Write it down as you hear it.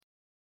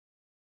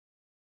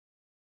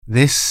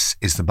This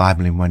is the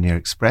Bible in 1 Year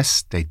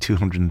Express, day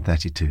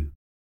 232.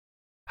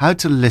 How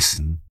to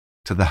listen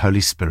to the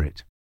Holy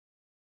Spirit.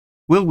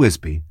 Will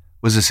Wisby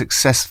was a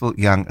successful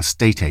young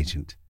estate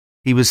agent.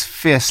 He was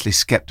fiercely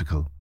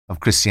skeptical of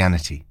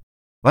Christianity.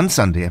 One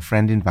Sunday, a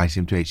friend invited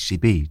him to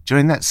HTB.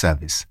 During that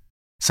service,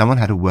 someone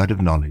had a word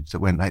of knowledge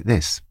that went like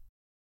this.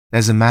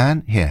 There's a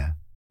man here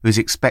who is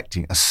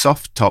expecting a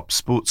soft-top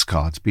sports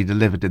car to be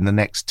delivered in the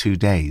next 2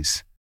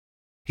 days.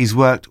 He's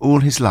worked all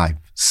his life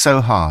so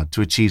hard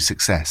to achieve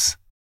success.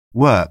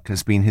 Work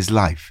has been his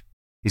life.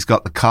 He's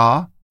got the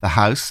car, the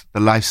house, the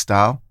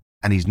lifestyle,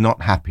 and he's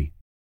not happy.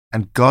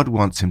 And God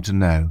wants him to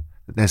know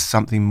that there's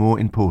something more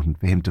important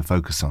for him to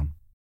focus on.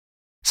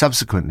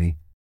 Subsequently,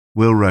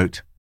 Will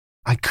wrote,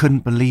 I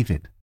couldn't believe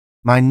it.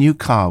 My new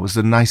car was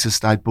the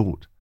nicest I'd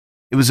bought.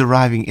 It was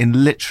arriving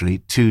in literally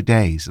 2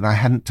 days, and I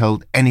hadn't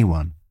told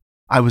anyone.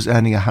 I was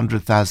earning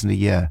 $100,000 a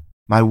year.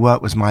 My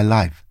work was my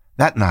life.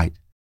 That night,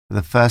 for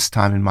the first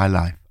time in my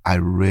life, I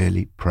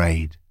really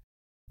prayed.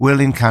 Will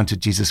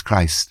encountered Jesus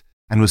Christ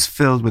and was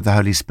filled with the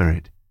Holy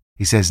Spirit.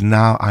 He says,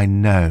 now I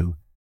know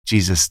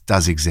Jesus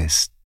does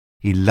exist.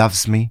 He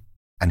loves me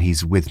and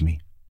he's with me.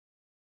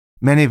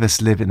 Many of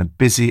us live in a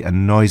busy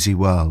and noisy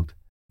world.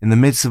 In the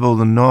midst of all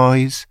the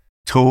noise,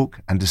 talk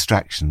and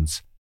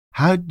distractions,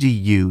 how do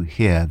you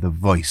hear the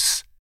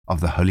voice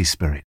of the Holy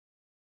Spirit?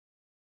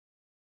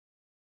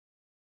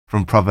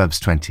 From Proverbs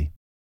 20.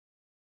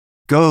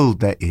 Gold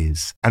there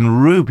is,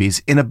 and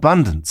rubies in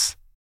abundance,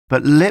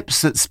 but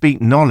lips that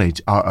speak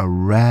knowledge are a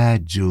rare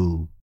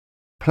jewel.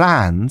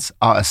 Plans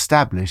are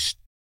established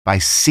by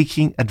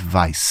seeking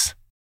advice.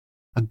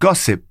 A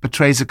gossip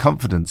betrays a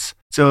confidence,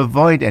 so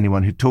avoid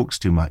anyone who talks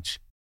too much.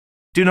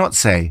 Do not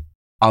say,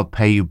 I'll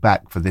pay you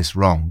back for this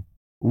wrong.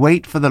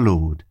 Wait for the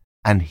Lord,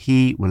 and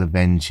he will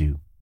avenge you.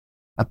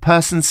 A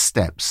person's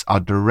steps are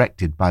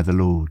directed by the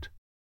Lord.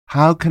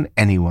 How can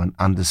anyone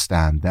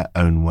understand their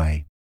own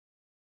way?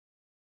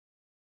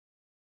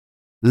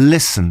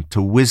 Listen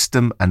to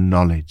wisdom and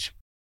knowledge.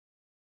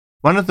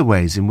 One of the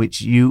ways in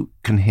which you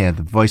can hear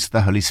the voice of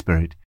the Holy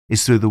Spirit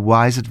is through the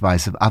wise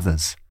advice of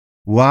others.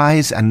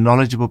 Wise and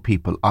knowledgeable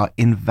people are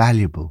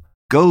invaluable.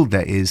 Gold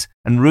there is,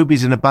 and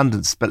rubies in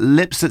abundance, but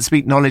lips that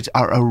speak knowledge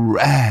are a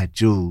rare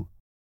jewel.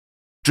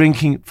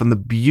 Drinking from the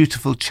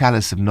beautiful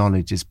chalice of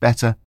knowledge is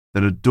better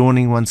than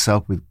adorning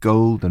oneself with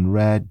gold and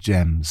rare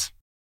gems.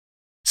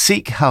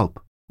 Seek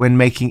help when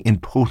making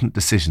important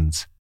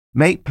decisions.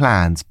 Make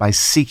plans by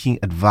seeking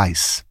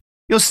advice.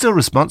 You're still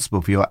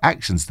responsible for your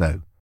actions,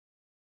 though.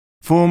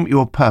 Form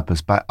your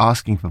purpose by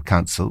asking for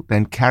counsel,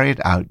 then carry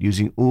it out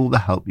using all the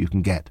help you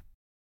can get.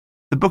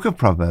 The book of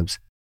Proverbs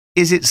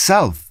is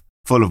itself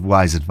full of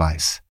wise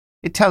advice.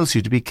 It tells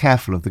you to be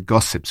careful of the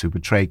gossips who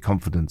betray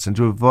confidence and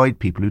to avoid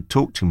people who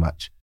talk too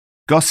much.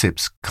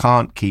 Gossips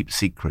can't keep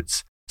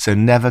secrets, so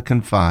never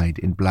confide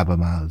in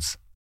blabbermouths.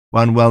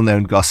 One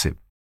well-known gossip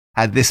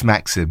had this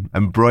maxim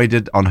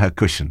embroidered on her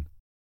cushion.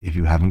 If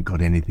you haven't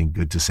got anything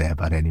good to say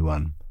about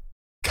anyone,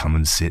 come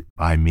and sit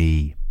by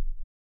me.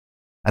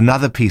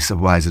 Another piece of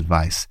wise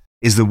advice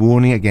is the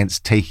warning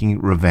against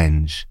taking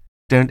revenge.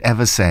 Don't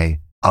ever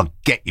say, I'll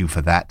get you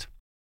for that.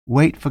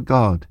 Wait for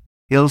God.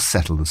 He'll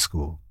settle the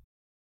score.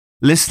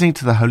 Listening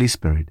to the Holy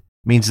Spirit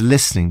means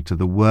listening to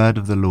the word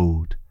of the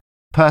Lord.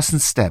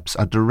 Person's steps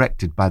are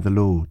directed by the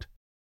Lord.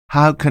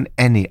 How can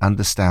any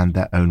understand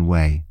their own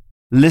way?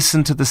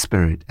 Listen to the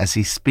Spirit as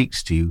he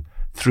speaks to you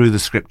through the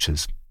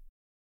Scriptures.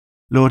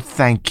 Lord,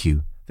 thank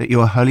you that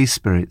your Holy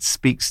Spirit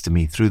speaks to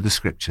me through the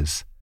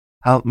Scriptures.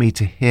 Help me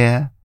to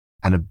hear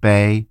and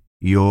obey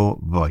your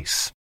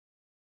voice.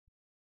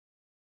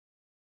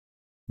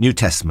 New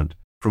Testament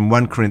from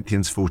 1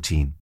 Corinthians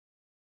 14.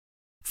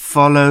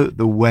 Follow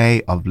the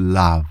way of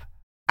love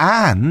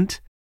and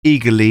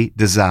eagerly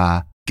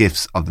desire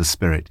gifts of the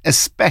Spirit,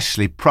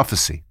 especially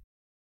prophecy.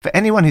 For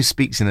anyone who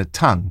speaks in a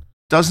tongue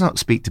does not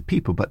speak to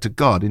people but to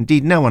God.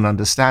 Indeed, no one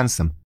understands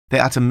them. They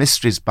utter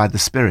mysteries by the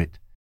Spirit.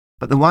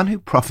 But the one who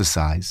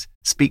prophesies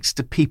speaks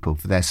to people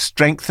for their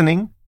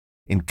strengthening,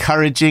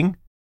 encouraging,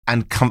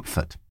 and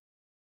comfort.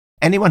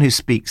 Anyone who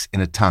speaks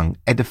in a tongue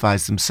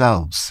edifies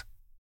themselves,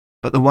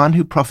 but the one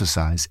who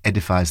prophesies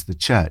edifies the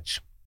church.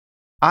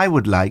 I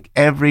would like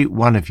every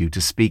one of you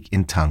to speak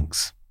in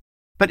tongues,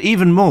 but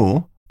even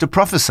more, to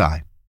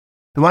prophesy.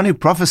 The one who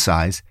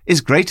prophesies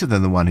is greater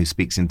than the one who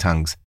speaks in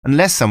tongues,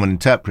 unless someone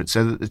interprets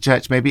so that the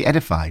church may be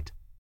edified.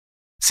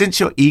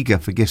 Since you're eager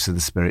for gifts of the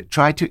Spirit,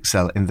 try to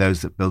excel in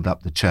those that build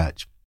up the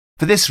church.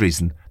 For this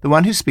reason, the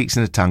one who speaks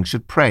in a tongue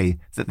should pray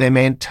that they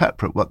may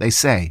interpret what they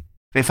say.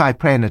 For if I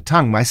pray in a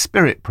tongue, my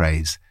spirit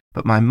prays,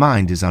 but my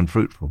mind is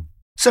unfruitful.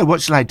 So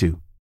what shall I do?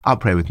 I'll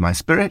pray with my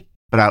spirit,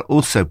 but I'll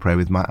also pray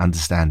with my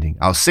understanding.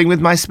 I'll sing with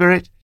my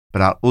spirit,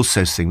 but I'll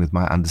also sing with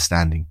my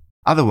understanding.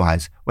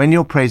 Otherwise, when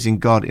you're praising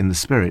God in the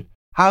Spirit,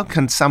 how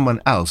can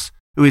someone else,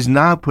 who is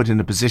now put in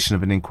the position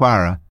of an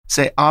inquirer,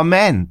 say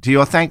Amen to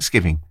your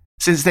thanksgiving,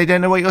 since they don't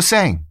know what you're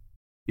saying?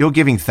 You're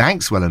giving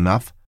thanks well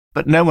enough,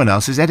 but no one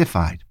else is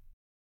edified.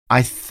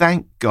 I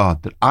thank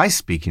God that I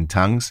speak in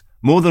tongues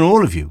more than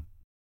all of you.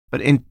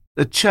 But in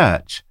the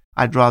church,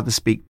 I'd rather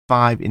speak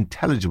 5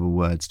 intelligible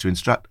words to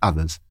instruct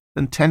others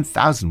than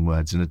 10,000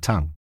 words in a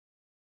tongue.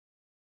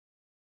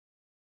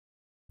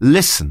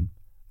 Listen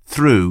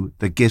through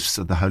the gifts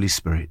of the Holy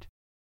Spirit.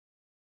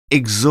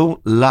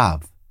 Exalt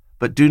love,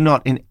 but do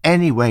not in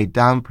any way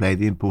downplay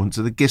the importance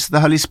of the gifts of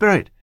the Holy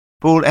Spirit.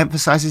 Paul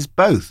emphasizes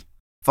both.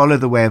 Follow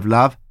the way of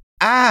love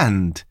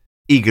and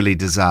eagerly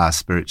desire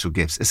spiritual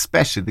gifts,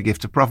 especially the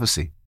gift of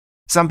prophecy.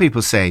 Some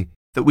people say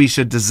that we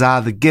should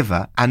desire the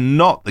giver and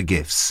not the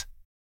gifts,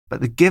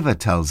 but the giver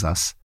tells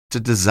us to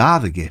desire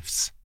the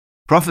gifts.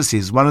 Prophecy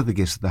is one of the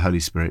gifts of the Holy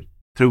Spirit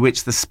through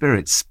which the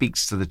Spirit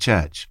speaks to the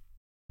church.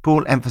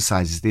 Paul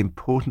emphasizes the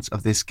importance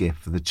of this gift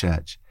for the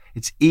church.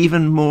 It's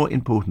even more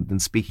important than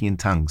speaking in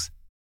tongues.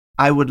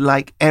 I would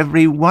like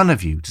every one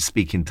of you to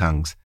speak in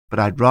tongues, but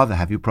I'd rather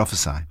have you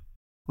prophesy.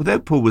 Although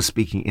Paul was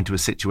speaking into a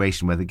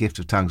situation where the gift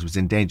of tongues was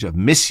in danger of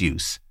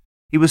misuse,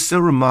 he was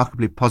still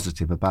remarkably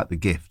positive about the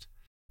gift.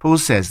 Paul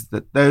says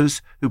that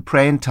those who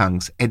pray in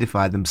tongues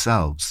edify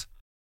themselves.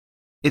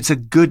 It's a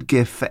good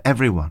gift for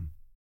everyone.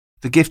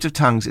 The gift of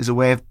tongues is a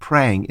way of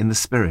praying in the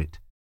Spirit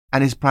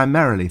and is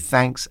primarily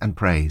thanks and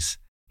praise.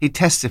 He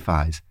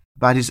testifies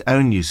about his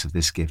own use of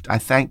this gift. I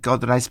thank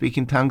God that I speak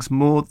in tongues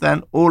more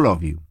than all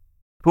of you.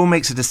 Paul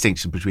makes a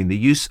distinction between the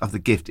use of the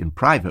gift in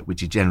private,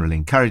 which he generally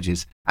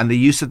encourages, and the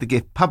use of the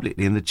gift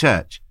publicly in the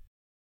church.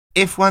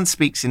 If one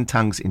speaks in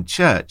tongues in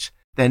church,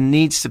 there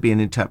needs to be an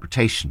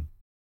interpretation.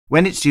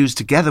 When it's used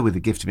together with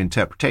the gift of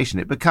interpretation,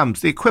 it becomes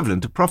the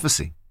equivalent of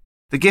prophecy.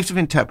 The gift of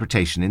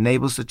interpretation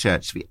enables the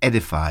church to be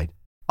edified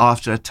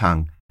after a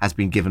tongue has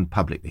been given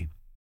publicly.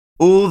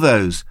 All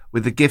those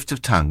with the gift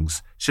of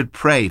tongues should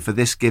pray for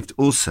this gift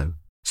also,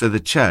 so the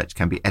church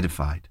can be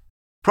edified.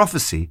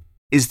 Prophecy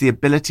is the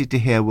ability to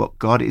hear what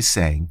God is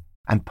saying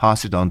and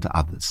pass it on to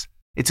others.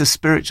 It's a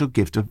spiritual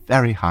gift of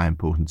very high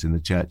importance in the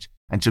church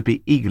and should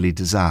be eagerly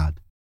desired.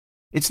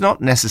 It's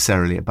not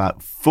necessarily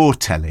about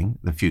foretelling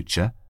the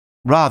future.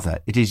 Rather,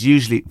 it is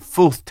usually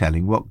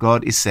forthtelling what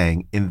God is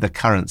saying in the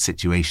current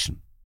situation.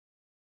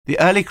 The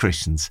early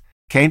Christians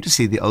came to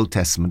see the Old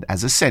Testament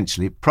as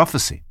essentially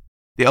prophecy.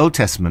 The Old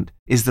Testament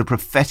is the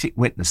prophetic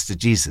witness to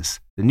Jesus.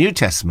 The New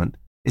Testament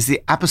is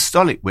the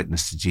apostolic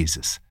witness to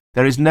Jesus.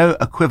 There is no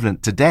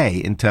equivalent today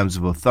in terms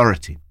of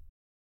authority.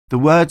 The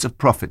words of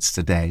prophets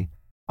today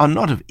are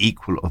not of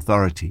equal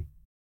authority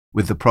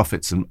with the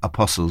prophets and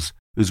apostles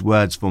whose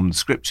words form the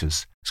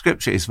Scriptures.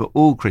 Scripture is for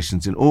all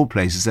Christians in all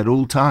places at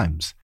all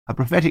times. A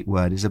prophetic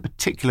word is a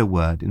particular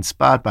word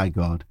inspired by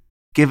God,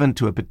 given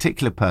to a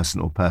particular person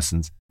or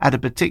persons at a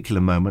particular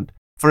moment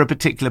for a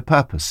particular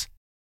purpose.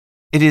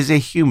 It is a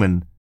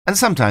human and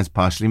sometimes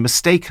partially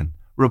mistaken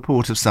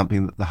report of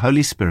something that the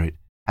Holy Spirit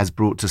has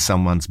brought to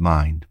someone's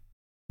mind.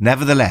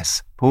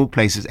 Nevertheless, Paul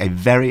places a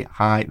very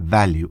high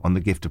value on the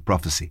gift of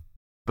prophecy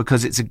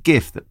because it's a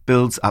gift that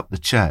builds up the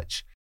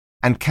church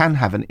and can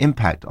have an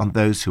impact on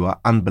those who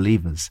are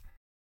unbelievers.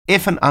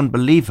 If an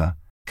unbeliever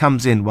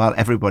comes in while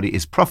everybody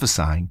is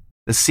prophesying,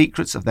 the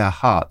secrets of their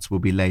hearts will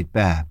be laid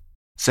bare.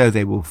 So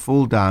they will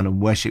fall down and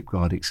worship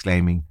God,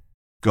 exclaiming,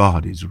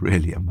 God is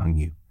really among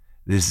you.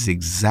 This is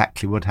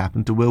exactly what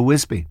happened to Will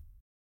Wisby.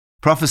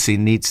 Prophecy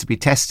needs to be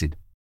tested.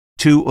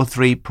 2 or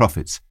 3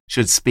 prophets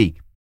should speak,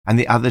 and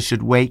the others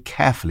should weigh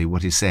carefully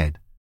what is said.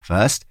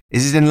 First,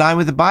 is it in line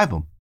with the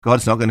Bible?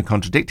 God's not going to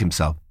contradict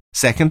himself.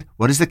 Second,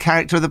 what is the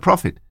character of the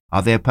prophet?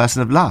 Are they a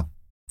person of love?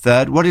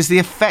 Third, what is the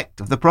effect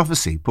of the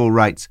prophecy? Paul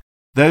writes,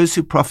 those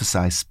who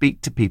prophesy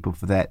speak to people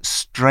for their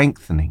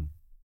strengthening,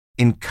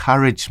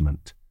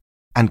 encouragement,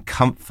 and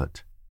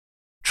comfort.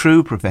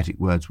 True prophetic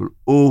words will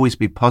always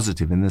be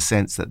positive in the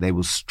sense that they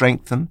will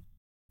strengthen,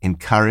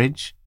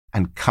 encourage,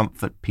 and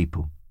comfort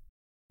people.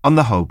 On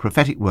the whole,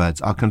 prophetic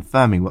words are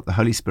confirming what the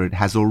Holy Spirit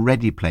has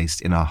already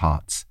placed in our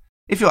hearts.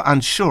 If you're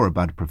unsure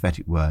about a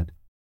prophetic word,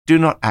 do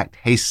not act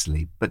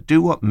hastily, but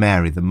do what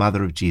Mary, the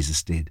mother of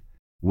Jesus, did.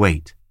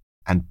 Wait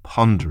and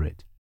ponder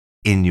it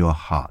in your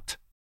heart.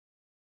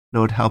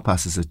 Lord, help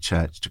us as a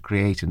church to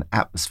create an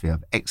atmosphere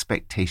of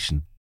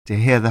expectation to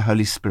hear the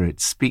Holy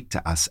Spirit speak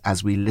to us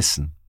as we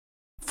listen,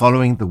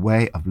 following the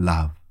way of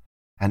love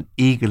and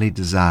eagerly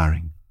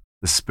desiring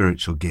the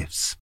spiritual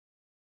gifts.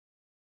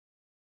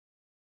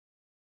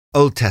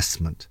 Old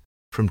Testament,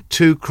 from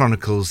 2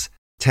 Chronicles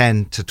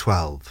 10 to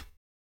 12.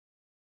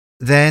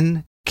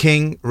 Then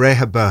King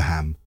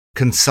Rehoboam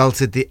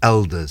consulted the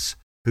elders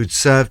who'd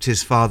served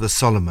his father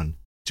Solomon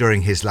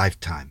during his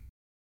lifetime.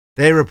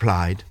 They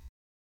replied,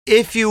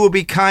 if you will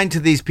be kind to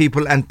these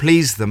people and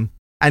please them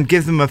and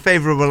give them a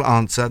favorable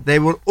answer, they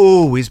will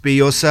always be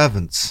your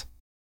servants.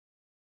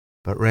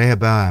 But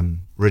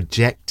Rehoboam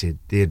rejected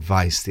the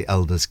advice the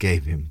elders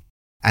gave him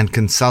and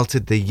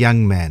consulted the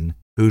young men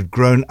who'd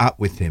grown up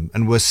with him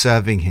and were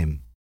serving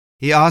him.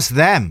 He asked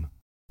them,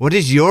 what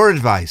is your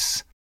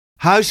advice?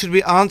 How should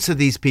we answer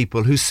these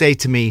people who say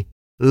to me,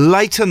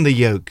 lighten the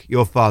yoke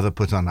your father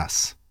put on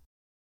us?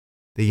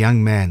 The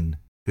young men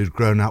who'd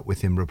grown up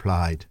with him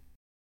replied,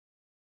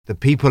 the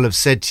people have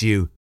said to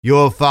you,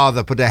 your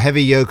father put a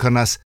heavy yoke on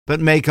us, but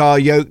make our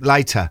yoke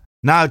lighter.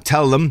 Now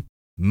tell them,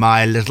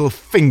 my little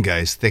finger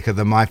is thicker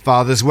than my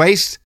father's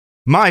waist.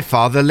 My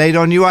father laid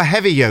on you a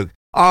heavy yoke.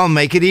 I'll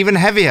make it even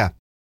heavier.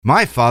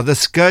 My father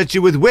scourged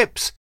you with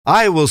whips.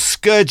 I will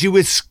scourge you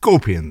with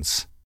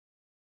scorpions."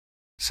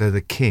 So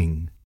the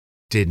king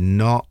did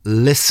not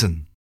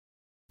listen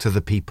to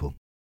the people.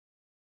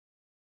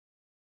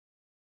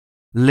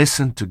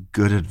 Listen to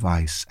good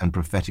advice and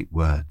prophetic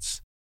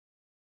words.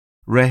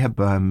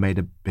 Rehoboam made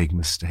a big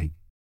mistake.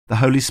 The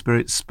Holy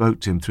Spirit spoke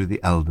to him through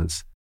the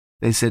elders.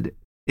 They said,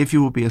 "If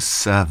you will be a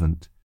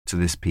servant to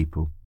this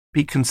people,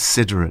 be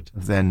considerate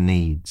of their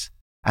needs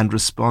and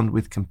respond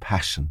with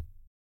compassion.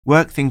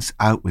 Work things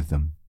out with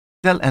them.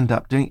 They'll end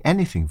up doing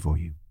anything for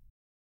you."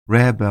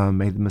 Rehoboam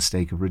made the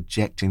mistake of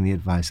rejecting the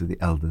advice of the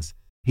elders.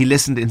 He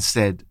listened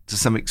instead to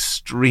some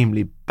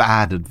extremely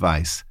bad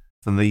advice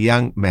from the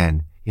young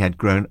men he had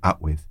grown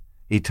up with.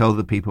 He told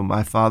the people,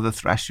 "My father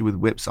thrashed you with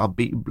whips, I'll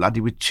beat you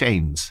bloody with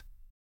chains."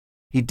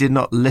 He did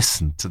not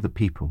listen to the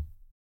people.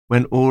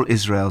 When all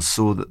Israel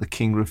saw that the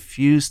king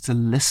refused to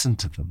listen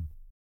to them,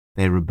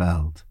 they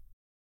rebelled.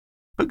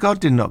 But God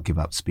did not give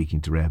up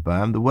speaking to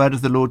Rehoboam. The word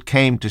of the Lord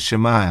came to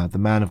Shemaiah, the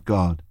man of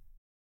God,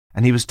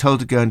 and he was told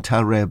to go and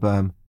tell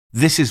Rehoboam,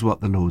 "This is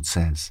what the Lord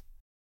says."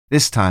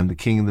 This time the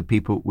king and the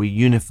people were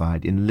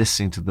unified in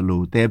listening to the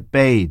Lord. They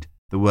obeyed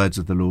the words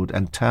of the Lord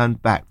and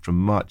turned back from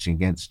marching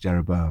against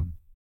Jeroboam.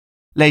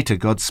 Later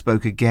God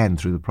spoke again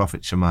through the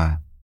prophet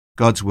Shemaiah.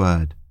 God's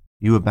word,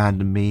 "You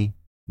abandoned me,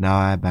 now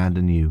I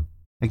abandon you."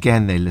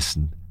 Again they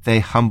listened. They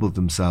humbled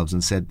themselves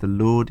and said, "The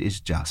Lord is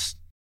just."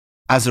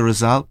 As a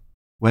result,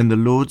 when the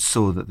Lord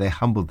saw that they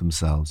humbled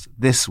themselves,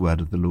 this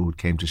word of the Lord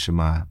came to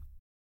Shemaiah.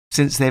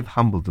 "Since they've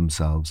humbled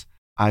themselves,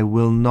 I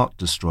will not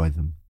destroy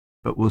them,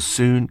 but will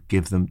soon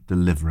give them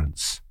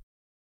deliverance.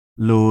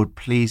 Lord,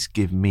 please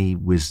give me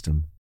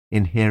wisdom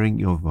in hearing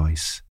your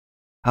voice.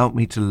 Help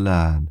me to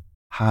learn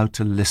how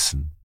to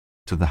listen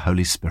to the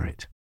Holy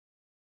Spirit."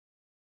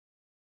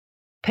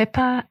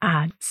 Pippa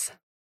adds,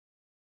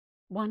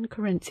 1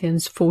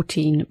 Corinthians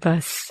 14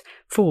 verse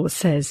 4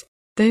 says,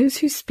 "Those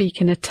who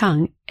speak in a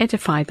tongue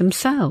edify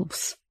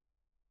themselves."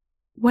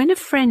 When a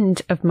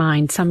friend of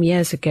mine some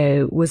years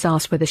ago was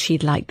asked whether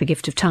she'd like the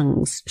gift of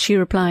tongues, she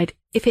replied,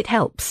 "If it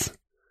helps."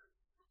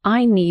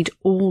 I need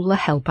all the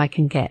help I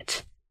can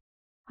get.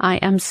 I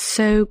am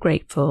so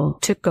grateful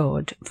to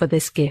God for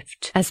this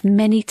gift, as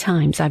many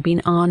times I've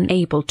been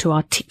unable to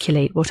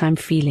articulate what I'm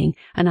feeling,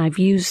 and I've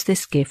used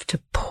this gift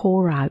to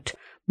pour out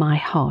my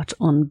heart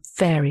on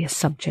various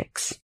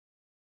subjects.